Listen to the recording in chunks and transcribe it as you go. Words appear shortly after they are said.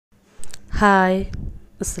Hi,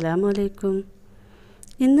 അസ്സലാമു അലൈക്കും.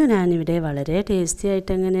 ഇന്ന് ഞാനിവിടെ വളരെ ടേസ്റ്റി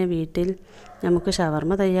ആയിട്ട് എങ്ങനെ വീട്ടിൽ നമുക്ക്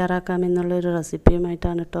ഷവർമ തയ്യാറാക്കാമെന്നുള്ളൊരു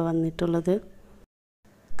റെസിപ്പിയുമായിട്ടാണ് കേട്ടോ വന്നിട്ടുള്ളത്.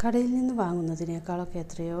 കടയിൽ നിന്ന് വാങ്ങുന്നതിനേക്കാളൊക്കെ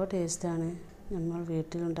എത്രയോ ടേസ്റ്റാണ് നമ്മൾ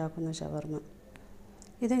വീട്ടിലുണ്ടാക്കുന്ന ഷവർമ.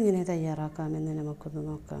 ഇതെങ്ങനെ തയ്യാറാക്കാമെന്ന് നമുക്കൊന്ന്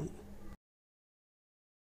നോക്കാം.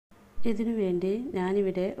 ഇതിനു വേണ്ടി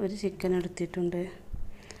ഞാനിവിടെ ഒരു ചിക്കൻ എടുത്തിട്ടുണ്ട്.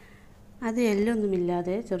 അത്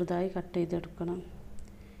എല്ലൊന്നുമില്ലാതെ ചെറുതായി കട്ട് ചെയ്തെടുക്കണം.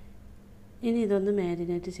 ഇനി ഇതൊന്ന്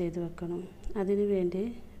മാരിനേറ്റ് ചെയ്ത് വെക്കണം. അതിനു വേണ്ടി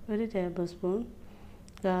 1 ടേബിൾ സ്പൂൺ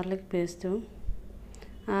ഗാർലിക് പേസ്റ്റും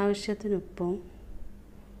ആവശ്യത്തിന് ഉപ്പും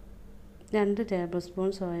 2 ടേബിൾ സ്പൂൺ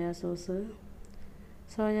സോയാ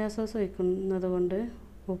സോസ് ഒഴിക്കുന്നത് കൊണ്ട്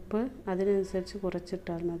ഉപ്പ് അതിനനുസരിച്ച്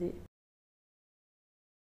കുറച്ചിട്ടാൽ മതി.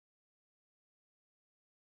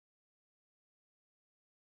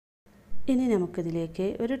 ഇനി നമുക്കിതിലേക്ക്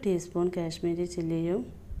 1 ടീസ്പൂൺ കാശ്മീരി ചില്ലിയും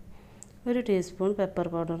 1 ടീസ്പൂൺ പെപ്പർ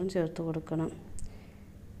പൗഡറും ചേർത്ത് കൊടുക്കണം.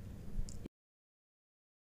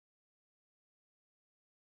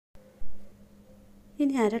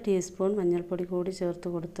 ഇനി 1/2 ടീസ്പൂൺ മഞ്ഞൾപ്പൊടി കൂടി ചേർത്ത്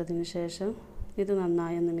കൊടുത്തതിന് ശേഷം ഇത്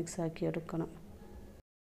നന്നായി ഒന്ന് മിക്സാക്കി എടുക്കണം.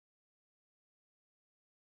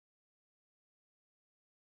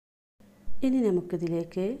 ഇനി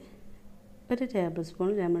നമുക്കിതിലേക്ക് 1 ടേബിൾ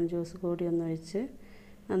സ്പൂൺ ലെമൺ ജ്യൂസ് കൂടി ഒന്ന് ഒഴിച്ച്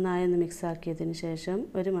നന്നായി ഒന്ന് മിക്സാക്കിയതിന് ശേഷം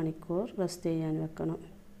 1 മണിക്കൂർ റെസ്റ്റ് ചെയ്യാൻ വെക്കണം.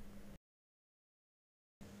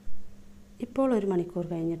 ഇപ്പോൾ 1 മണിക്കൂർ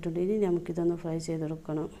കഴിഞ്ഞിട്ടുണ്ട്. ഇനി നമുക്കിതൊന്ന് ഫ്രൈ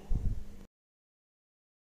ചെയ്തെടുക്കണം.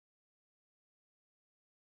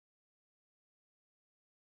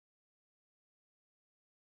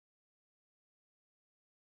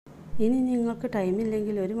 ഇനി നിങ്ങൾക്ക്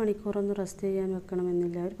ടൈമില്ലെങ്കിൽ 1 മണിക്കൂറൊന്ന് റെസ്റ്റ് ചെയ്യാൻ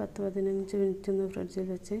വെക്കണമെന്നില്ല. ഒരു 10-15 മിനിറ്റ് ഒന്ന്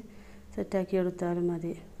ഫ്രിഡ്ജിൽ വെച്ച് സെറ്റാക്കി എടുത്താലും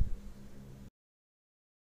മതി.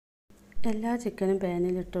 എല്ലാ ചിക്കനും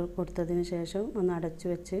പാനിലിട്ട് കൊടുത്തതിന് ശേഷം ഒന്ന് അടച്ചു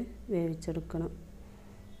വെച്ച് വേവിച്ചെടുക്കണം.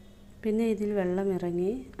 പിന്നെ ഇതിൽ വെള്ളം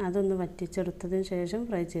ഇറങ്ങി അതൊന്ന് വറ്റിച്ചെടുത്തതിന് ശേഷം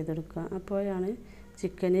ഫ്രൈ ചെയ്തെടുക്കുക. അപ്പോഴാണ്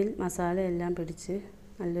ചിക്കനിൽ മസാലയെല്ലാം പിടിച്ച്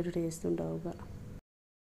നല്ലൊരു ടേസ്റ്റ് ഉണ്ടാവുക.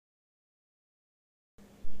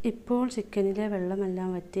 ഇപ്പോൾ ചിക്കനിലെ വെള്ളമെല്ലാം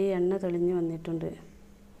വറ്റി എണ്ണ തെളിഞ്ഞ് വന്നിട്ടുണ്ട്.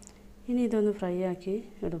 ഇനി ഇതൊന്ന് ഫ്രൈ ആക്കി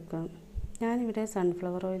എടുക്കാം. ഞാനിവിടെ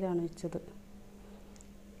സൺഫ്ലവർ ഓയിലാണ് ഒഴിച്ചത്.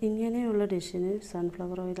 ഇങ്ങനെയുള്ള ഡിഷിന്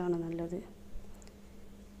സൺഫ്ലവർ ഓയിലാണ് നല്ലത്.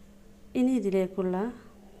 ഇനി ഇതിലേക്കുള്ള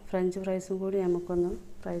ഫ്രഞ്ച് ഫ്രൈസും കൂടി നമുക്കൊന്ന്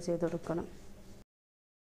ഫ്രൈ ചെയ്തെടുക്കണം.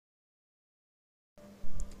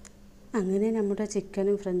 അങ്ങനെ നമ്മുടെ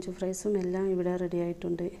ചിക്കനും ഫ്രഞ്ച് ഫ്രൈസും എല്ലാം ഇവിടെ റെഡി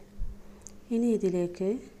ആയിട്ടുണ്ട്. ഇനി ഇതിലേക്ക്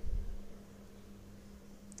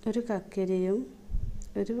ഒരു കക്കരിയും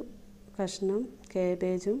 1 കഷ്ണം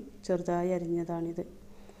കാബേജും ചെറുതായി അരിഞ്ഞതാണിത്.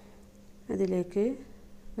 അതിലേക്ക്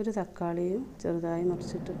 1 തക്കാളിയും ചെറുതായി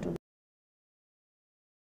മുറിച്ചിട്ടിട്ടുണ്ട്.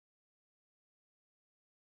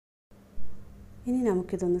 ഇനി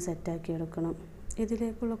നമുക്കിതൊന്ന് സെറ്റാക്കി എടുക്കണം.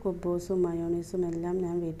 ഇതിലേക്കുള്ള കുബൂസും മയോണീസും എല്ലാം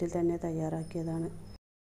ഞാൻ വീട്ടിൽ തന്നെ തയ്യാറാക്കിയതാണ്.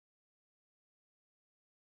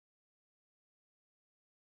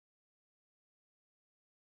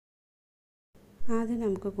 ആദ്യം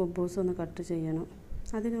നമുക്ക് കുബൂസ് ഒന്ന് കട്ട് ചെയ്യണം.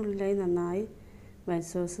 അതിനുള്ളിലായി നന്നായി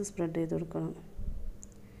വൈറ്റ് സോസ് സ്പ്രെഡ് ചെയ്ത് കൊടുക്കണം.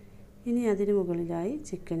 ഇനി അതിന് മുകളിലായി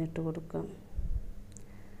ചിക്കൻ ഇട്ട് കൊടുക്കാം.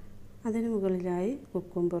 അതിന് മുകളിലായി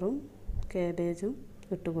കുക്കുംബറും കാബേജും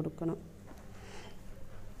ഇട്ട് കൊടുക്കണം.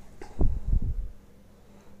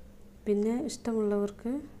 പിന്നെ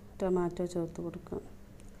ഇഷ്ടമുള്ളവർക്ക് ടൊമാറ്റോ ചേർത്ത് കൊടുക്കാം.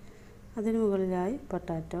 അതിന് മുകളിലായി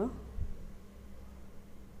പൊട്ടാറ്റോ,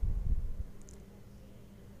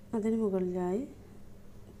 അതിന് മുകളിലായി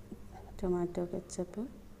ടൊമാറ്റോ കെച്ചപ്പ്,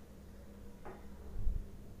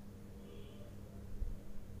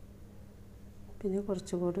 പിന്നെ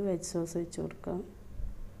കുറച്ചുകൂടി വൈറ്റ് സോസ് ഒഴിച്ച് കൊടുക്കാം.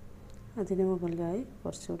 അതിന് മുകളിലായി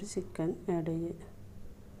കുറച്ചുകൂടി ചിക്കൻ ആഡ് ചെയ്യുക.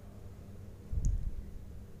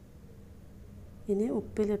 ഇനി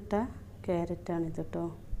ഉപ്പിലിട്ട ക്യാരറ്റാണിത് കേട്ടോ.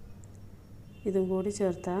 ഇതും കൂടി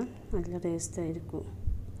ചേർത്താൽ നല്ല ടേസ്റ്റായിരിക്കും.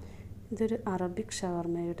 ഇതൊരു അറബിക്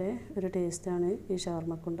ഷവർമയുടെ ഒരു ടേസ്റ്റാണ് ഈ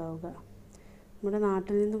ഷവർമക്കുണ്ടാവുക. നമ്മുടെ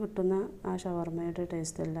നാട്ടിൽ നിന്ന് കിട്ടുന്ന ആ ഷവർമയുടെ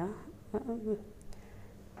ടേസ്റ്റല്ല,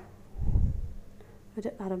 ഒരു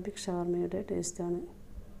അറബിക് ഷവർമയുടെ ടേസ്റ്റാണ്.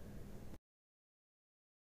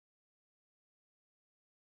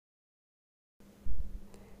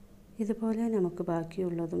 ഇതുപോലെ നമുക്ക്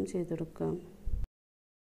ബാക്കിയുള്ളതും ചെയ്തെടുക്കാം.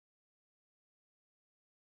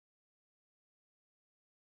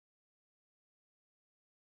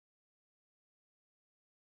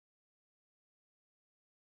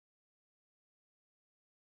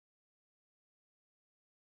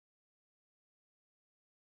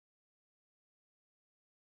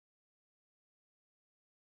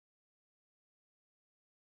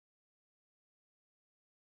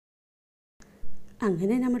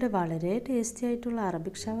 അങ്ങനെ നമ്മുടെ വളരെ ടേസ്റ്റി ആയിട്ടുള്ള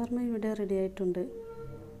അറബിക് ഷവർമ ഇവിടെ റെഡി ആയിട്ടുണ്ട്.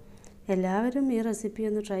 എല്ലാവരും ഈ റെസിപ്പി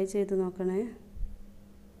ഒന്ന് ട്രൈ ചെയ്ത് നോക്കണേ.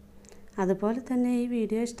 അതുപോലെ തന്നെ ഈ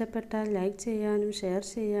വീഡിയോ ഇഷ്ടപ്പെട്ടാൽ ലൈക്ക് ചെയ്യാനും ഷെയർ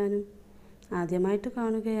ചെയ്യാനും ആദ്യമായിട്ട്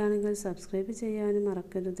കാണുകയാണെങ്കിൽ സബ്സ്ക്രൈബ് ചെയ്യാനും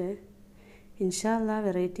മറക്കരുത്. ഇൻഷാ അല്ലാഹ്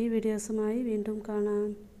വെറൈറ്റി വീഡിയോസുമായി വീണ്ടും കാണാം.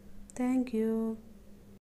 Thank you.